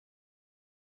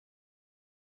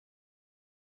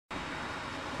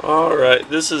Alright,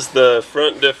 this is the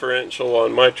front differential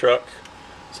on my truck.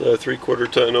 It's a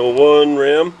 3/4 ton 01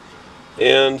 Ram,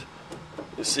 and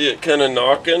you see it kind of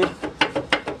knocking.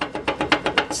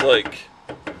 It's like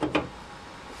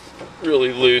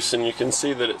really loose, and you can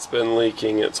see that it's been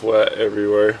leaking. It's wet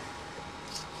everywhere.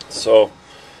 So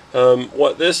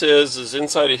what this is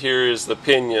inside of here is the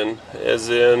pinion, as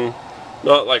in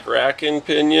not like rack and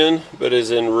pinion, but as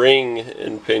in ring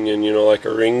and pinion, you know, like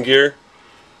a ring gear.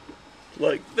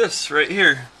 Like this right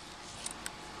here.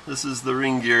 This is the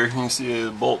ring gear. You can see the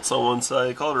bolts on one side.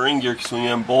 I call it a ring gear because when you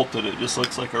unbolt it, it just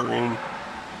looks like a ring.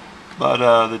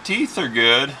 But the teeth are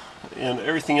good, and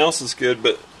everything else is good,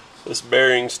 but this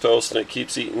bearing's toast, and it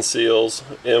keeps eating seals.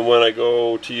 And when I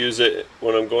go to use it,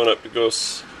 when I'm going up to go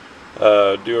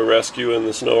do a rescue in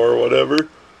the snow or whatever,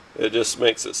 it just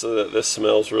makes it so that this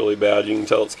smells really bad. You can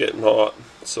tell it's getting hot.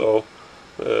 So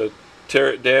tear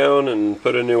it down and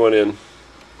put a new one in.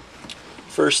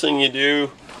 First thing you do,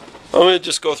 I'm going to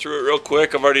just go through it real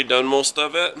quick. I've already done most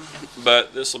of it,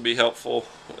 but this will be helpful.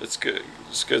 It's good.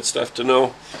 It's good stuff to know.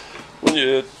 When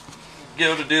you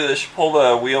go to do this, you pull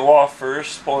the wheel off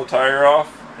first, pull the tire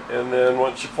off, and then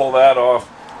once you pull that off,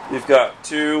 you've got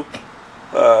two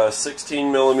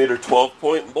 16mm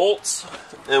 12-point bolts.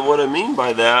 And what I mean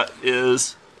by that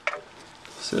is,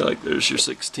 say like there's your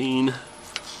 16,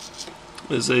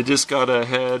 is they just got a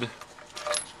head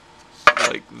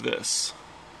like this.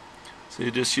 So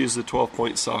you just use the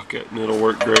 12-point socket and it'll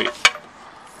work great.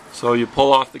 So you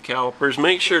pull off the calipers.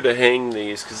 Make sure to hang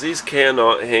these, because these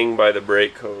cannot hang by the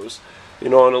brake hose. You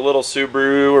know, on a little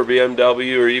Subaru or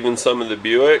BMW or even some of the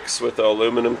Buicks with the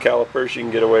aluminum calipers, you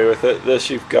can get away with it. This,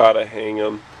 you've got to hang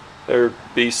them. They're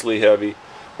beastly heavy.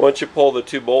 Once you pull the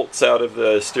two bolts out of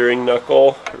the steering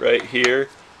knuckle right here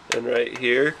and right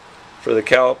here for the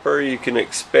caliper, you can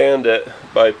expand it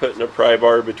by putting a pry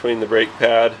bar between the brake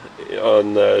pad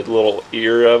on the little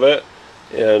ear of it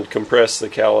and compress the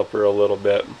caliper a little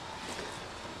bit.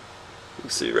 You can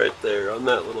see right there on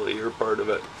that little ear part of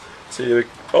it. So you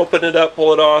open it up,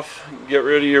 pull it off, get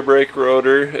rid of your brake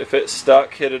rotor. If it's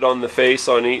stuck, hit it on the face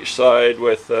on each side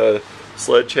with a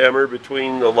sledgehammer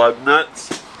between the lug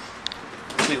nuts.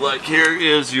 See, like here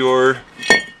is your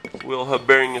wheel hub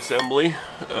bearing assembly.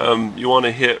 You want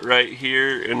to hit right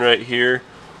here and right here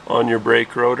on your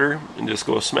brake rotor and just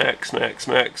go smack, smack,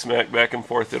 smack, smack back and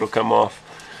forth. It'll come off.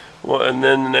 Well, and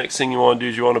then the next thing you want to do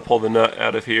is you want to pull the nut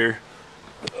out of here.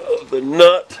 The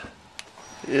nut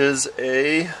is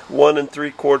a 1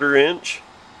 3/4 inch.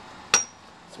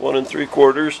 It's 1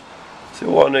 3/4. So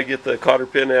you want to get the cotter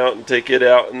pin out and take it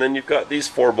out, and then you've got these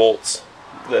 4 bolts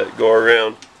that go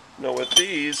around. Now with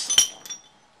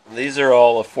these are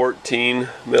all a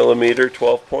 14mm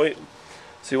 12-point.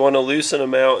 So you want to loosen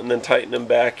them out and then tighten them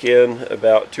back in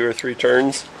about 2 or 3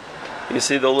 turns. You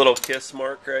see the little kiss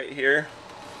mark right here?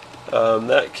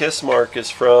 That kiss mark is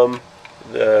from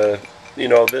the, you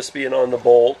know, this being on the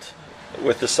bolt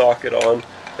with the socket on,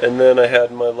 and then I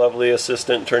had my lovely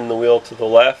assistant turn the wheel to the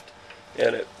left,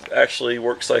 and it actually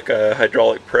works like a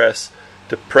hydraulic press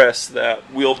to press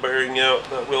that wheel bearing out,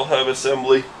 that wheel hub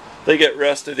assembly. They get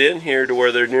rusted in here to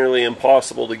where they're nearly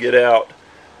impossible to get out.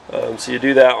 So you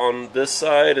do that on this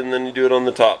side, and then you do it on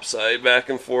the top side, back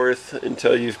and forth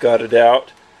until you've got it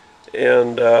out.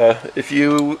 And if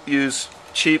you use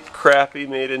cheap, crappy,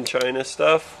 made in China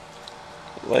stuff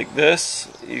like this,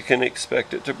 you can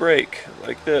expect it to break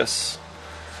like this.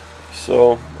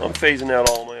 So I'm phasing out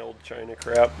all my old China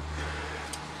crap.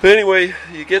 But anyway,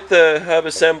 you get the hub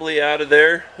assembly out of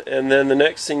there, and then the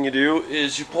next thing you do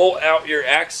is you pull out your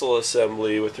axle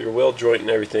assembly with your wheel joint and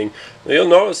everything. Now you'll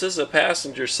notice this is a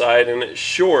passenger side and it's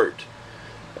short.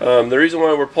 The reason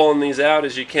why we're pulling these out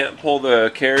is you can't pull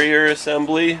the carrier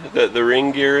assembly that the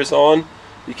ring gear is on.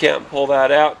 You can't pull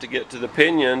that out to get to the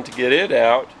pinion to get it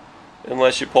out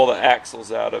unless you pull the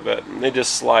axles out of it. And they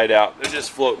just slide out. They're just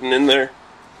floating in there.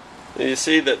 And you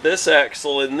see that this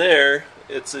axle in there,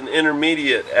 it's an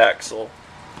intermediate axle.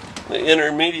 The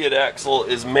intermediate axle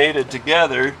is mated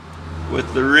together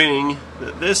with the ring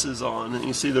that this is on. And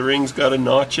you see the ring's got a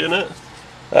notch in it.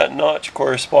 That notch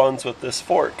corresponds with this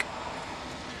fork.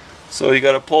 So you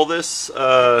got to pull this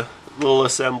little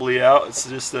assembly out. It's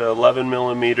just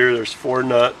 11mm. There's 4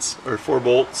 nuts, or 4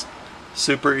 bolts.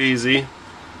 Super easy.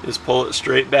 Just pull it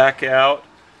straight back out.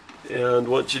 And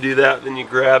once you do that, then you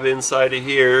grab inside of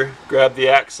here, grab the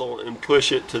axle and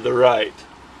push it to the right.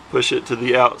 Push it to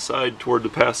the outside toward the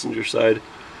passenger side.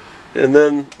 And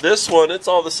then this one, it's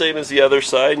all the same as the other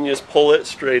side, and you just pull it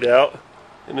straight out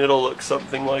and it'll look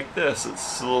something like this.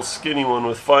 It's a little skinny one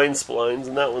with fine splines,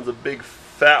 and that one's a big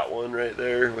fat one right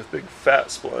there with big fat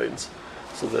splines,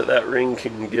 so that ring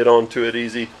can get onto it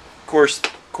easy. Of course,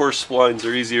 coarse splines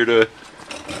are easier to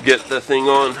get the thing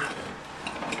on.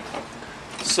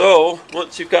 So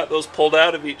once you've got those pulled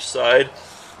out of each side,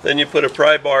 then you put a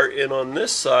pry bar in on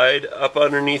this side, up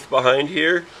underneath behind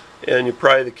here, and you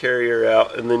pry the carrier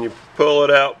out, and then you pull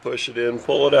it out, push it in,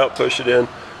 pull it out, push it in,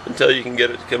 until you can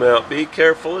get it to come out. Be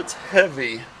careful, it's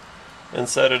heavy, and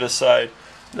set it aside.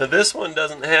 Now this one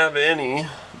doesn't have any,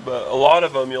 but a lot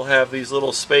of them you'll have these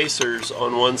little spacers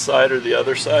on one side or the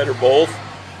other side or both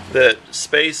that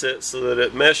space it so that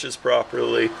it meshes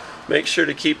properly. Make sure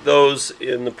to keep those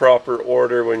in the proper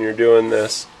order when you're doing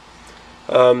this.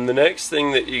 The next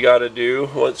thing that you got to do,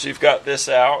 once you've got this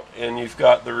out and you've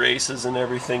got the races and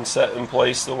everything set in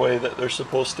place the way that they're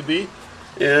supposed to be,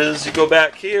 is you go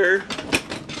back here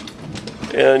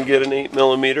and get an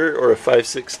 8mm or a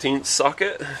 5/16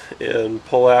 socket and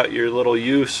pull out your little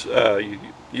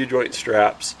U-joint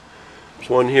straps. There's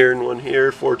one here and one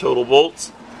here, 4 total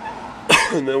bolts.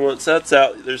 And then once that's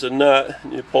out, there's a nut.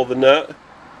 You pull the nut,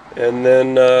 and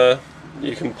then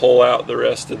you can pull out the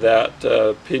rest of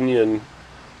that pinion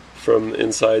from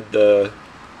inside the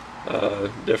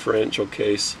differential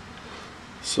case.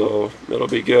 So it'll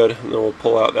be good. And then we'll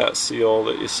pull out that seal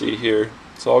that you see here.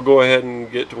 So I'll go ahead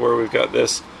and get to where we've got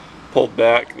this pulled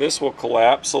back. This will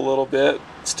collapse a little bit.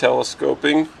 It's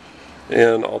telescoping,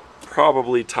 and I'll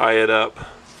probably tie it up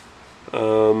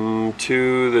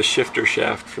to the shifter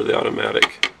shaft for the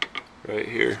automatic right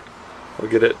here. I'll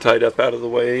get it tied up out of the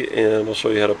way, and I'll show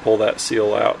you how to pull that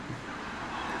seal out.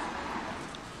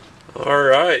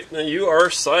 Alright, now you are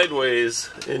sideways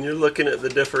and you're looking at the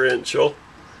differential.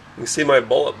 You can see my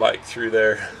bullet bike through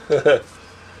there.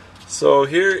 So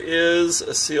here is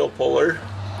a seal puller.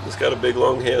 It's got a big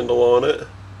long handle on it.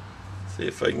 See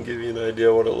if I can give you an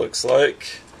idea what it looks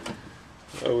like.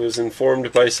 I was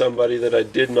informed by somebody that I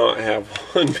did not have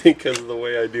one because of the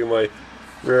way I do my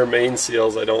rear main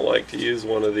seals. I don't like to use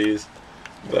one of these.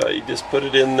 But you just put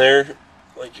it in there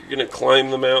like you're going to climb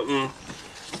the mountain,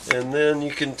 and then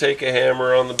you can take a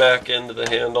hammer on the back end of the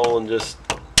handle and just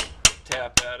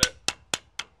tap at it.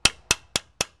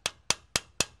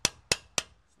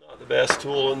 It's not the best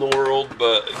tool in the world,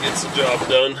 but it gets the job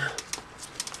done. I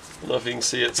don't know if you can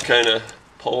see it's kind of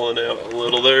pulling out a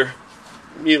little there.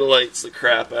 Mutilates the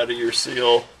crap out of your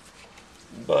seal,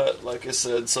 but like I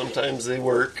said, sometimes they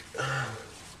work.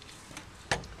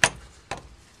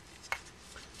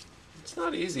 It's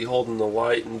not easy holding the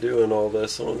light and doing all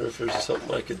this. I wonder if there's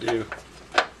something I could do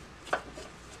to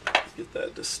get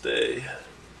that to stay.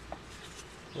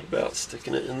 What about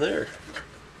sticking it in there?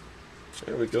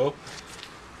 There we go.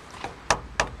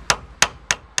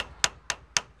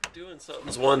 Doing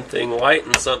something's one thing,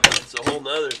 lighting something's a whole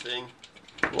nother thing.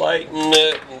 Lighting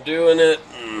it and doing it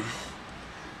and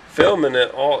filming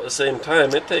it all at the same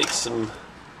time, it takes some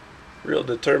real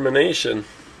determination.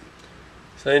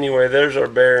 So anyway, there's our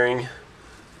bearing.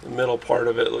 The middle part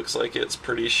of it looks like it's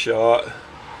pretty shot.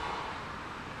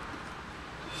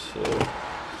 So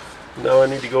now I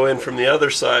need to go in from the other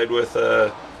side with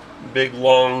a big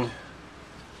long,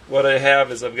 what I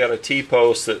have is I've got a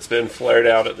T-post that's been flared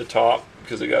out at the top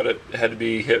because it had to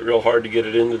be hit real hard to get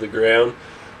it into the ground.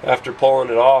 After pulling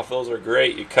it off, those are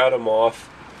great. You cut them off,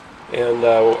 and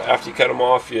after you cut them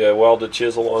off, you weld a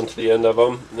chisel onto the end of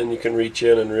them, and then you can reach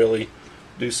in and really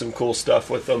do some cool stuff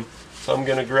with them. So I'm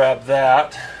going to grab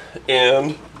that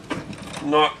and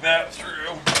knock that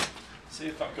through. See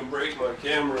if I can break my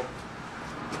camera.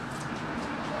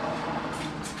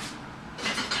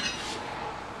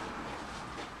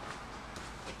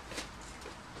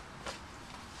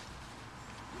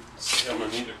 See, I'm going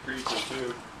to need a creaser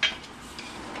too.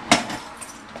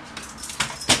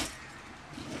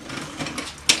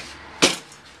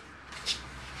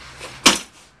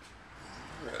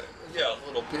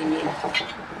 Pinion.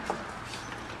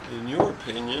 In your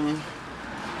opinion,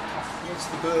 what's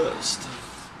the best?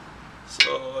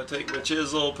 So I take my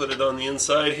chisel, put it on the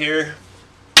inside here.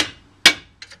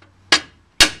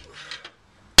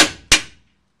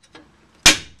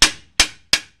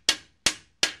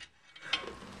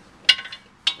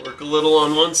 Work a little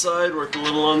on one side, work a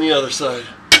little on the other side.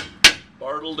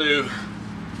 Bart'll do.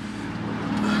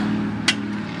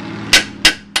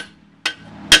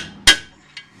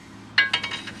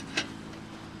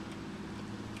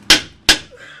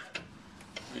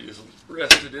 You just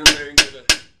rest it in there and get a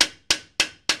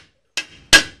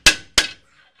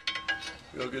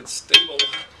real good stable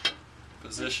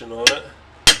position on it.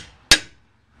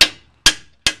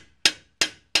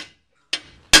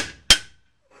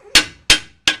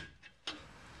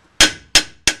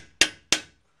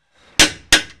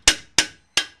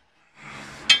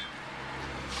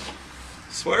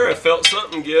 Swear I felt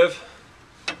something give.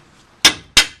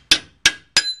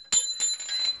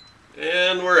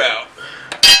 And we're out.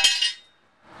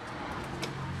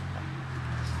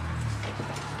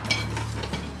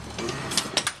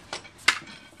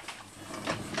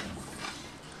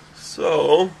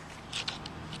 So,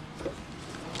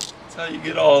 that's how you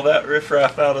get all that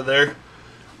riffraff out of there.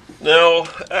 Now,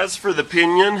 as for the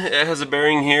pinion, it has a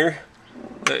bearing here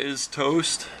that is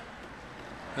toast.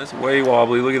 That's way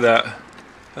wobbly, look at that.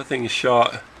 That thing is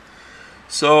shot.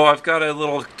 So I've got a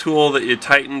little tool that you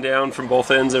tighten down from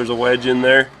both ends. There's a wedge in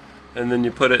there, and then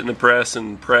you put it in the press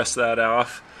and press that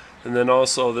off. And then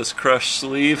also this crush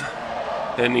sleeve,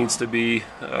 it needs to be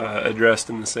addressed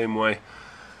in the same way.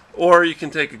 Or you can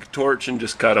take a torch and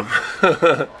just cut them.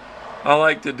 I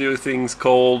like to do things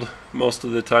cold most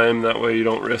of the time, that way you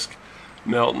don't risk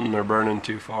melting or burning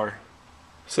too far.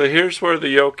 So here's where the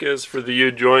yoke is for the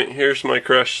U-joint. Here's my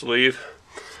crush sleeve.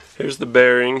 Here's the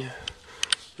bearing.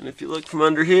 And if you look from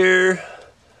under here,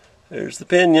 there's the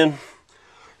pinion.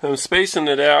 I'm spacing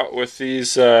it out with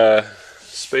these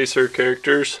spacer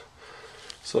characters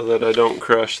so that I don't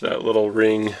crush that little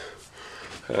ring,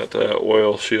 that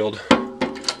oil shield.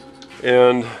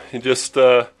 And you just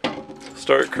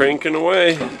start cranking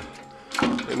away.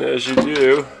 And as you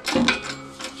do,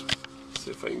 let's see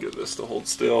if I can get this to hold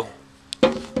still.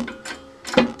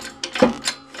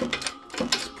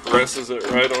 Just presses it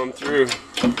right on through.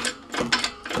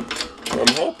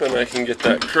 I'm hoping I can get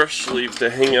that crush sleeve to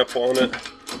hang up on it,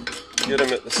 get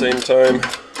them at the same time.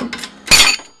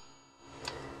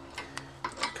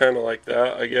 Kind of like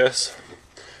that, I guess.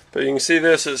 But you can see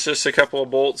this, it's just a couple of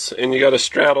bolts, and you got to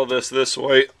straddle this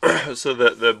way so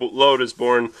that the load is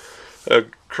borne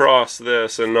across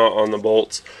this and not on the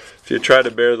bolts. If you try to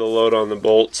bear the load on the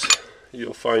bolts,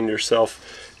 you'll find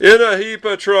yourself in a heap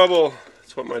of trouble.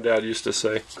 That's what my dad used to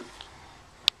say.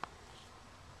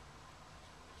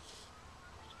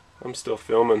 I'm still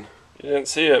filming. You didn't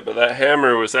see it, but that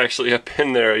hammer was actually up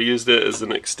in there. I used it as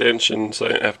an extension so I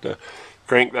didn't have to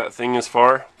crank that thing as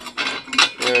far.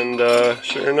 And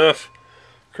sure enough,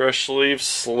 crush sleeve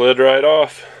slid right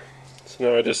off. So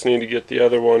now I just need to get the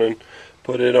other one and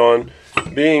put it on.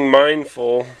 Being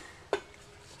mindful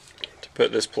to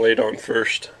put this plate on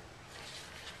first.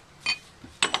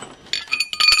 Put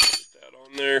that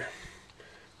on there,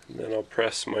 and then I'll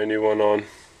press my new one on.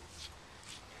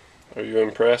 Are you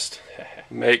impressed?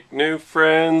 Make new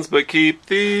friends, but keep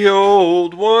the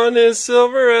old. One is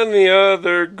silver and the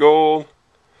other gold.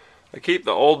 I keep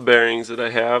the old bearings that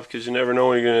I have because you never know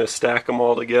when you're going to stack them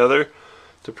all together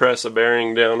to press a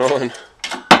bearing down on.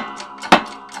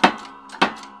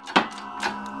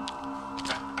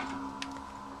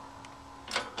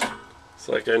 It's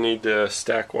like I need to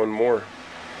stack one more.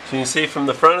 So you can see from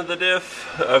the front of the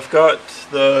diff, I've got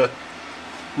the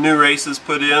new races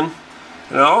put in.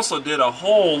 And I also did a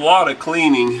whole lot of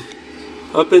cleaning.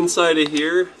 Up inside of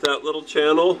here, that little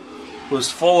channel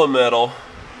was full of metal.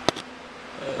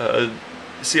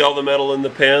 See all the metal in the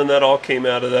pan? That all came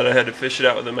out of that. I had to fish it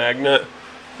out with a magnet.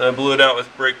 And I blew it out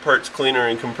with brake parts cleaner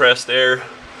and compressed air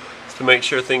to make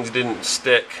sure things didn't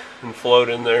stick and float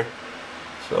in there.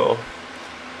 So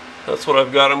that's what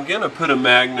I've got. I'm gonna put a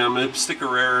magnet. I'm gonna stick a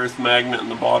rare earth magnet in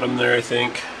the bottom there, I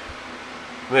think.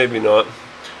 Maybe not.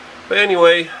 But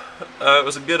anyway, it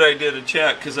was a good idea to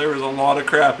check because there was a lot of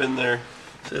crap in there.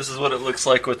 So this is what it looks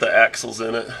like with the axles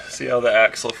in it. See how the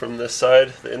axle from this side,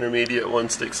 the intermediate one,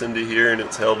 sticks into here and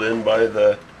it's held in by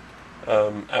the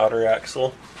outer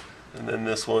axle. And then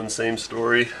this one, same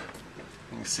story.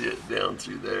 You can see it down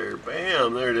through there.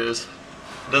 Bam, there it is.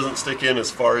 It doesn't stick in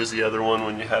as far as the other one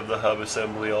when you have the hub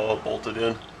assembly all bolted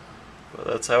in. But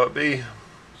that's how it be.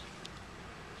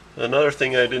 Another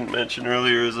thing I didn't mention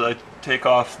earlier is I take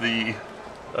off the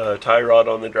tie rod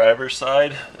on the driver's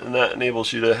side, and that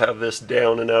enables you to have this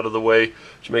down and out of the way,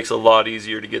 which makes it a lot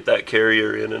easier to get that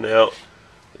carrier in and out.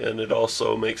 And it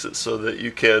also makes it so that you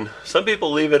can, some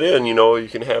people leave it in, you know, you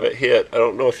can have it hit. I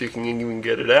don't know if you can even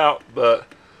get it out, but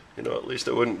you know, at least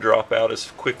it wouldn't drop out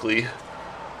as quickly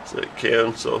as it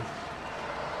can. So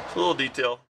it's a little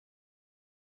detail.